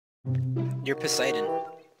You're Poseidon.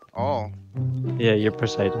 Oh, Yeah, you're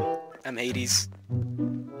Poseidon. I'm Hades.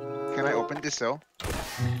 can I open this cell?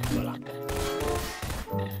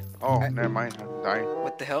 Oh, never mind. I'm dying.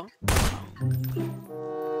 What the hell?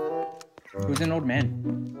 Who's an old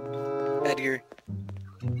man? Edgar.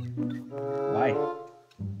 Why?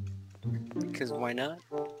 Because why not?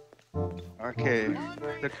 Okay,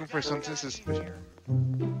 looking for something suspicious.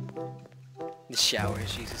 The shower,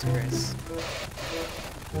 Jesus Christ.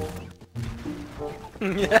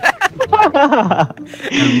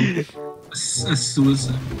 A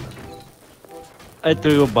suicide. I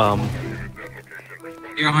threw a bomb.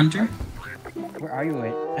 You're a hunter? Where are you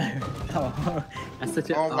at? Oh, that's such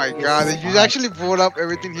a. Oh my obvious god, did you spot. actually pull up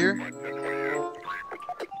everything here?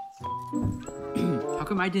 How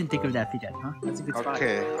come I didn't think of that, Fidel? Huh? That's a good spot.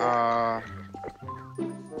 Okay,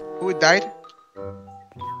 who died?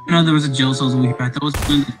 No, there was a jail cell over here. That was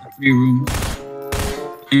one of the 3 rooms.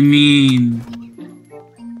 I mean,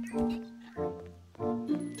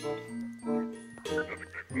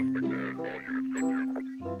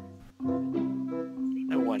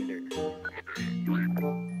 I wonder.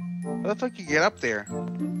 How the fuck you get up there?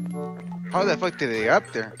 How the fuck did they get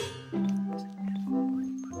up there?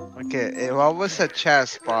 Okay, if I was a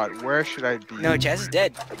chess spot, where should I be? No, Chaz is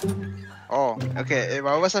dead. Oh, okay, if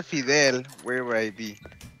I was a Fidel, where would I be?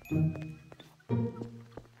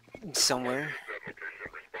 Somewhere.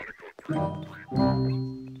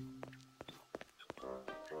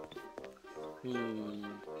 Hmm.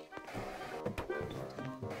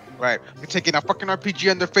 Right, we're taking a fucking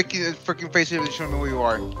RPG on their freaking face if they show me who you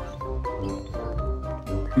are.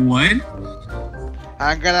 what?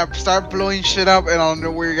 I'm gonna start blowing shit up and I don't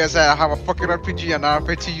know where you guys at. I have a fucking RPG and I'm not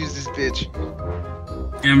afraid to use this bitch.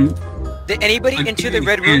 Did anybody I'll enter give the you a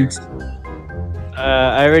red room? hint.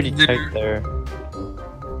 I already checked there.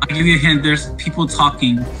 I'll give you a hint. There's people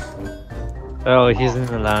talking. Oh, he's in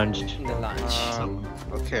the lounge. In the lounge.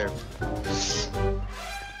 Okay.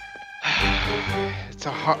 It's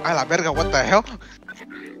a hard. A la verga, what the hell?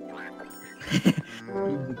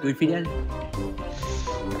 Good, Fidel?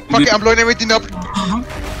 Fuck it, I'm blowing everything up.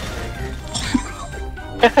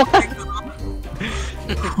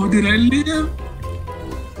 How did I live?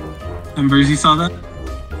 Embers, you saw that?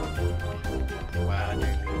 Wow.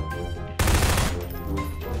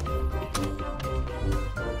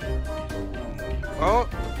 Oh,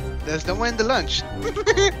 there's no one in the lunch.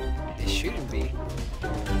 It shouldn't be.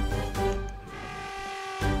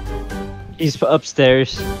 He's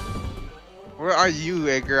upstairs. Where are you,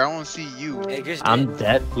 Edgar? I don't see you. Edgar's dead. I'm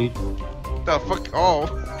dead, dude. The fuck? Oh.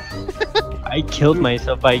 I killed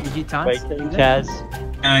myself by Did you taunt? killing Chaz.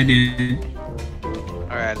 Yeah, I did.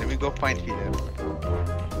 Alright, let me go find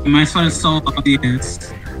Fidel. My spot is so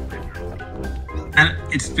obvious. And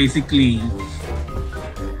it's basically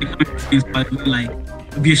like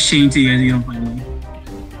I'd be ashamed to you guys if you don't find me.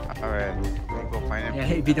 Alright, let me go find him. Yeah,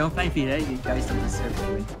 if you don't find Fidel, you guys don't deserve to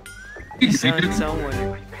win. You Found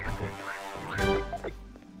someone.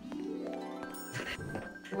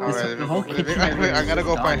 Alright, the whole kitchen I gotta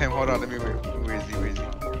go is find gone. him. Hold on, let me wait. Where is he? Where is he?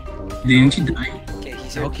 Didn't you die? Okay,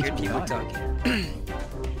 he's Okay, here. People God. talking.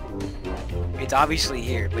 It's obviously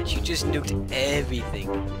here, but you just nuked everything.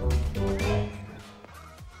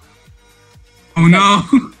 Oh no!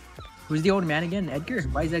 Who's the old man again? Edgar?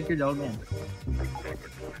 Why is Edgar the old man?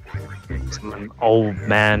 Oh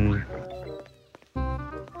man.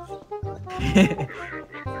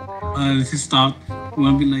 This is stop. We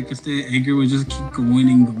wanna be like if the Edgar would just keep going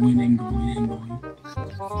and going and going and going.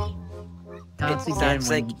 It Taunts again sounds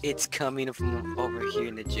when- like it's coming from over here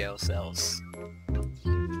in the jail cells.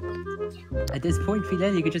 At this point,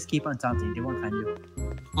 Fidel, you could just keep on taunting. They won't find you.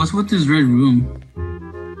 What's with this red room?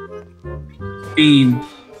 I mean,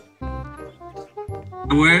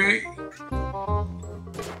 where?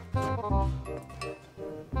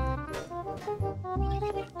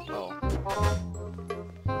 Oh.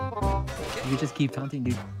 You could just keep taunting,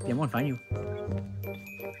 dude. They won't find you.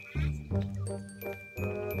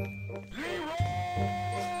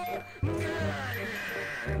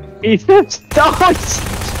 He just dodged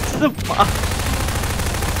the bomb.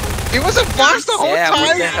 It was a box the whole Yeah, time.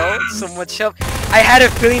 what the hell? So much help. I had a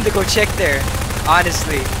feeling to go check there,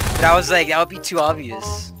 honestly. But I was like, that would be too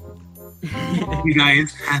obvious. You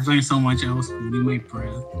guys have learned so much. I was holding my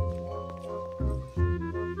breath.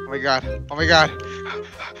 Oh my god. Oh my god.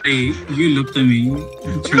 Hey, you looked at me. No,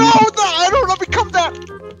 I don't want to become that.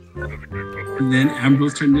 And then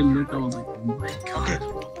Ambrose turned and looked. I was like, oh my god.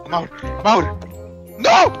 I'm out. I'm out.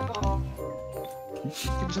 No!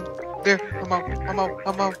 Give me some. There. I'm out. I'm out.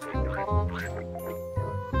 I'm out.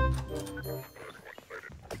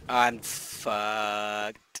 I'm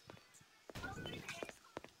fucked.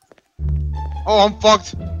 Oh, I'm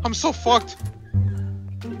fucked. I'm so fucked.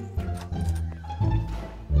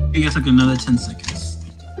 You guys like another 10 seconds.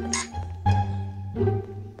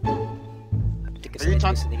 Are you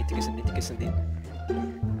talking?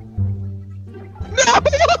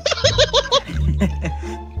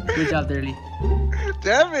 Good job, Dirty.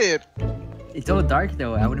 Damn it. It's so dark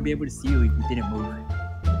though. I wouldn't be able to see you if you didn't move.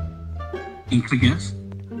 Can you click yes?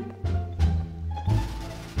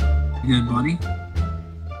 Dead body?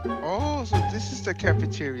 Oh, so this is the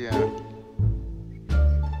cafeteria.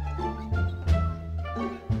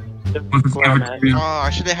 What's the cafeteria? Oh, I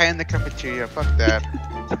should have hide in the cafeteria. Fuck that.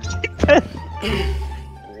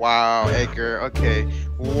 Wow, Edgar. Okay.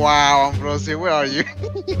 Wow, Ambrosio, where are you?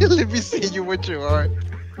 Let me see you what you are.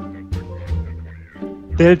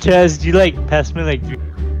 There, Chaz, you like pass me like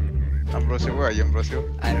Ambrosio, where are you, Ambrosio?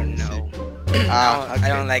 I don't know. Ah, I okay.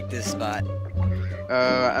 don't like this spot.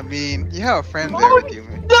 I mean, you have a friend there with you,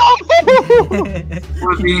 man.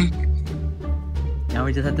 Body? Now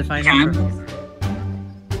we just have to find Can? Ambrose.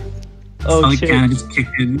 Oh I shit. kind of just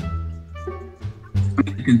kicked in.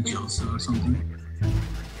 Like a jail cell or something.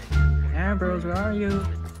 Ambrose, where are you?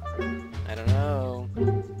 I don't know.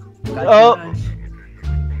 Got Oh. Josh.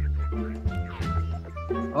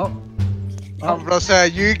 Oh. Ambrosio,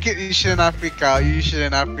 you should not freak out. You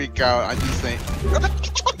should not freak out. I'm just saying.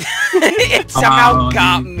 It somehow Oh,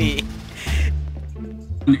 got dude. me.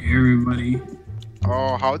 And everybody.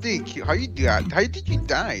 Oh, how did you do that? How did you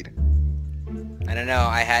die? I don't know.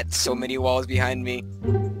 I had so many walls behind me.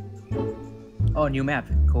 Oh, new map.